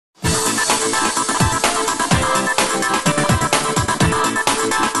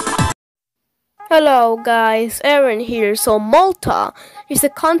Hello guys, Aaron here. So Malta is a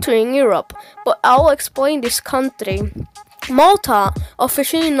country in Europe, but I'll explain this country. Malta,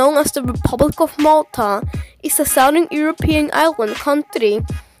 officially known as the Republic of Malta, is a southern European island country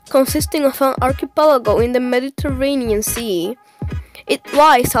consisting of an archipelago in the Mediterranean Sea. It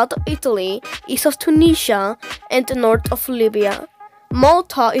lies south of Italy, east of Tunisia, and the north of Libya.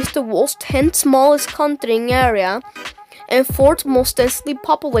 Malta is the world's 10th smallest country in area and fourth most densely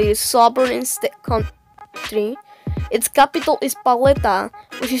populated sovereign state country. Its capital is Valletta,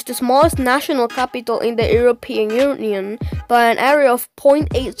 which is the smallest national capital in the European Union by an area of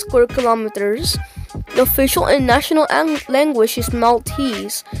 0.8 square kilometers. The official and national language is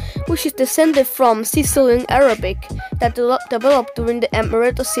Maltese, which is descended from Sicilian Arabic that developed during the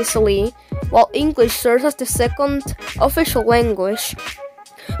Emirate of Sicily, while English serves as the second official language.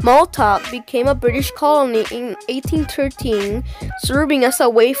 Malta became a British colony in 1813, serving as a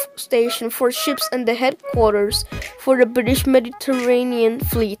way station for ships and the headquarters for the British Mediterranean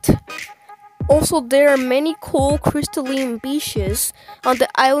Fleet. Also, there are many cool crystalline beaches on the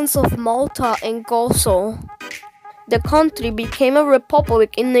islands of Malta and Gozo. The country became a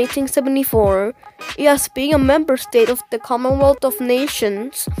republic in 1974. It has been a member state of the Commonwealth of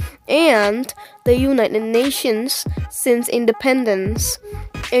Nations and the United Nations since independence,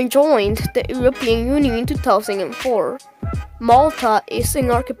 and joined the European Union in 2004. Malta is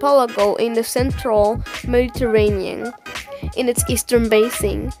an archipelago in the central Mediterranean, in its eastern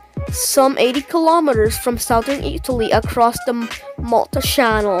basin, some 80 kilometers from southern Italy across the Malta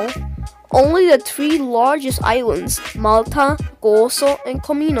Channel. Only the three largest islands, Malta, Gozo, and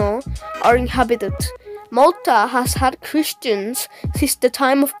Comino, are inhabited. Malta has had Christians since the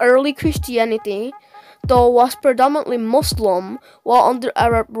time of early Christianity, though it was predominantly Muslim while under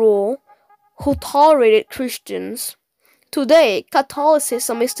Arab rule, who tolerated Christians. Today,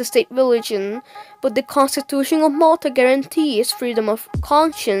 Catholicism is the state religion, but the Constitution of Malta guarantees freedom of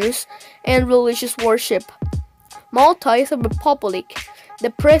conscience and religious worship. Malta is a republic, the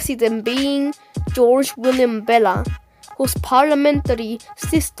president being George William Bella, whose parliamentary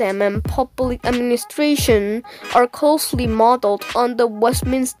system and public administration are closely modeled on the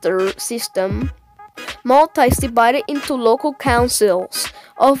Westminster system. Malta is divided into local councils,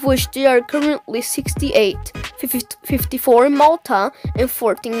 of which there are currently 68, 54 in Malta and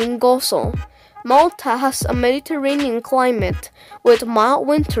 14 in Gozo. Malta has a Mediterranean climate with mild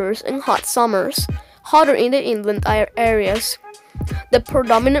winters and hot summers, hotter in the inland areas. The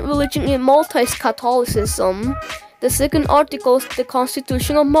predominant religion in Malta is Catholicism. The second article of the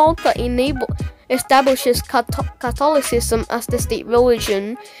Constitution of Malta establishes Catholicism as the state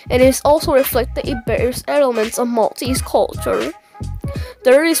religion, and is also reflected in various elements of Maltese culture.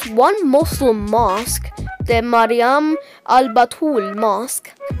 There is one Muslim mosque, the Mariam al-Batul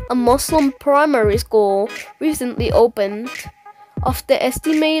Mosque, a Muslim primary school recently opened. Of the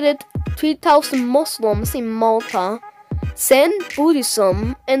estimated 3,000 Muslims in Malta, Zen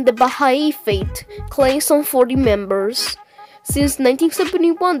Buddhism and the Baha'i faith claim some 40 members. Since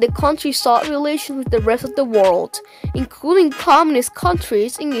 1971, the country sought relations with the rest of the world, including communist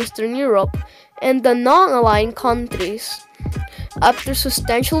countries in Eastern Europe and the non-aligned countries. After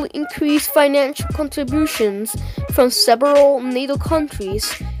substantially increased financial contributions from several NATO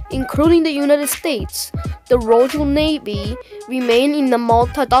countries, including the United States, the Royal Navy remained in the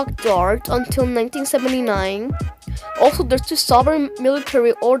Malta dockyard until 1979. Also, there's the Sovereign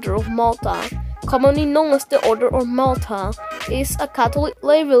Military Order of Malta, commonly known as the Order of Malta. It is a Catholic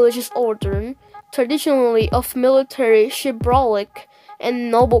lay religious order, traditionally of military, chivalric, and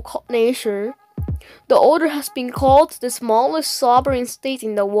noble nature. The order has been called the smallest sovereign state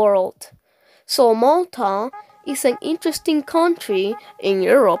in the world. So Malta is an interesting country in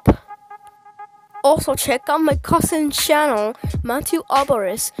Europe. Also, check out my cousin's channel, Matthew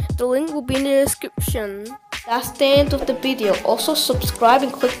Alvarez. The link will be in the description. That's the end of the video. Also subscribe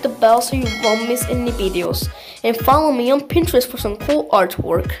and click the bell so you won't miss any videos. And follow me on Pinterest for some cool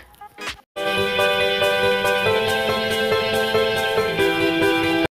artwork.